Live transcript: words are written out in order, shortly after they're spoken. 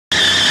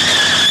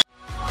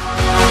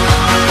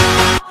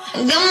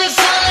Welcome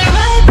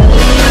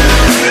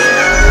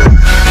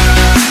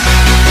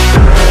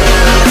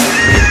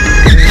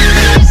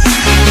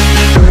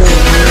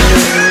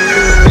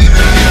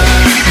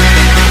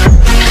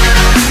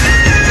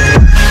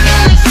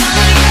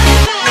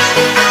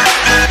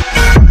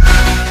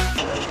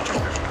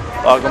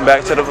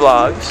back to the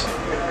vlogs.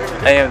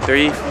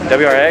 AM3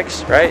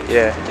 WRX, right?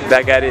 Yeah,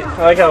 back at it.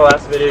 I like how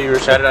last video you were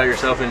shouting out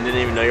yourself and didn't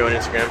even know you were on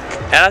Instagram.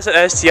 And that's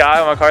an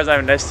STI. My car's not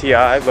even an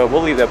STI, but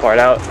we'll leave that part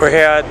out. We're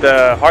here at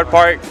the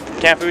Hardpark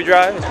Camp Food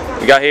Drive.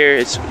 We got here,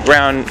 it's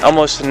around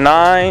almost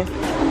 9.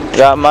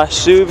 Got my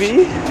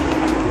Subi.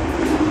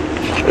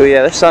 Oh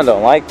yeah, the sun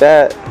don't like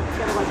that.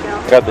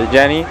 Got the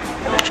Jenny.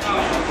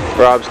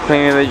 Rob's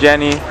cleaning the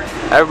Jenny.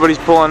 Everybody's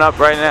pulling up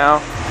right now.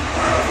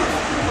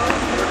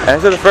 And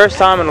this is the first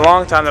time in a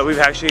long time that we've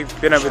actually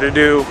been able to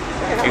do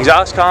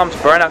exhaust comps,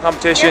 burnout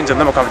competitions, and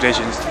limo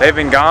competitions. They've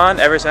been gone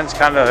ever since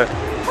kind of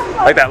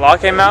like that law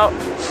came out,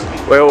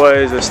 where it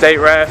was a state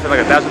ref and like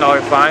a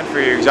 $1,000 fine for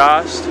your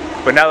exhaust.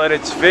 But now that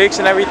it's fixed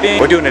and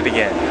everything, we're doing it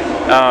again.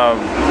 So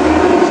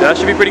that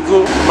should be pretty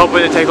cool.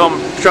 Hopefully to take home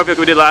the trophy like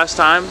we did last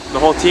time. The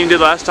whole team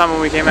did last time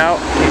when we came out.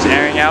 He's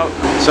airing out.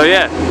 So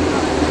yeah,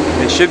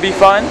 it should be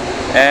fun,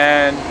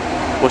 and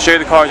we'll show you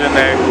the cars in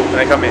there when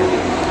they come in.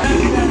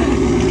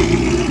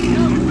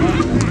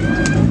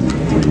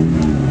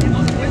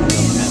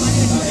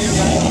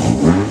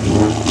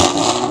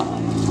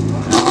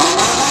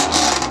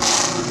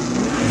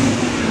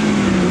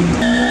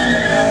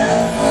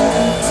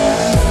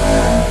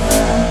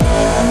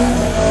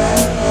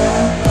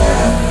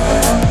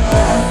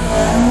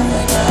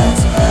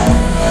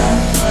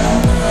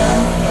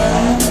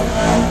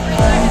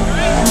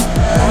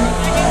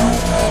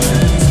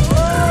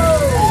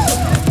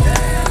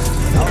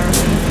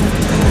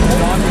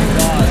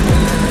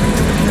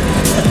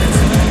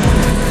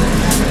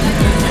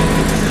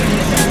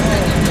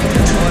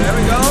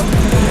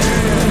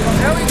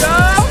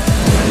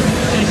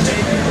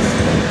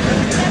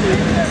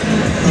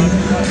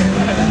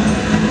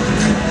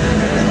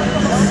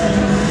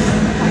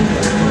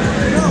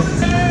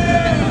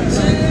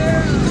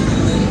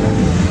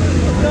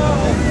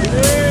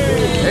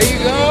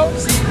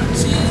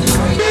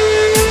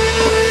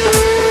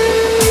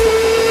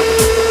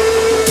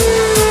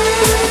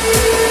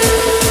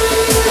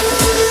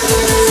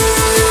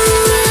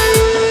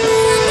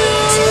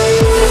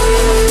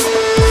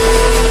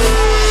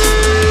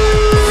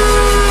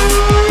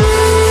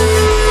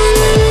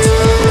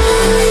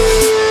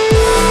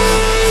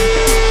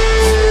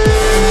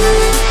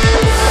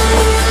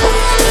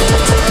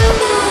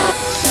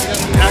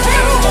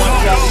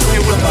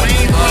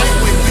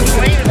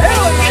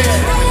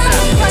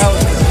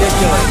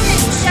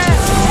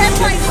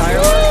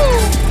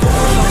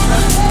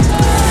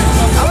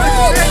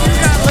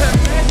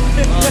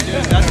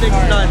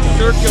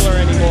 Circular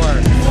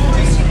anymore.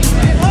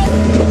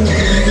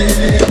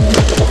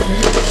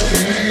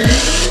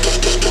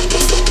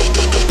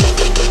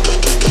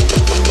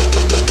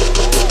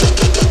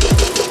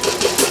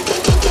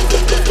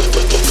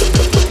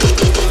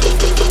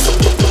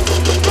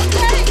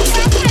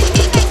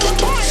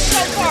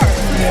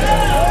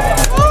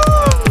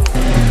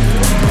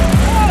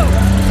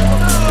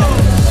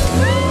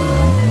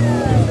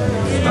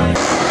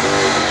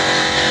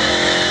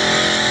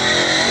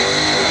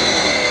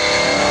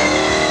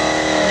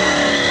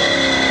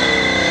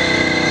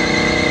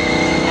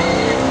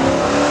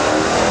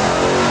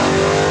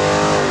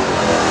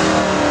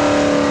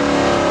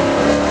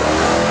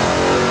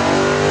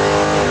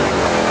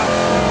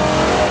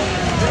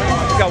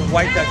 How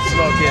white that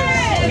smoke is.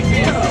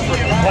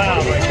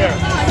 Wow, right there.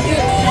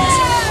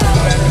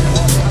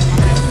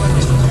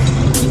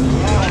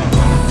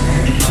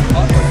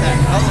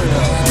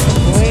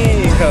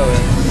 Clean color.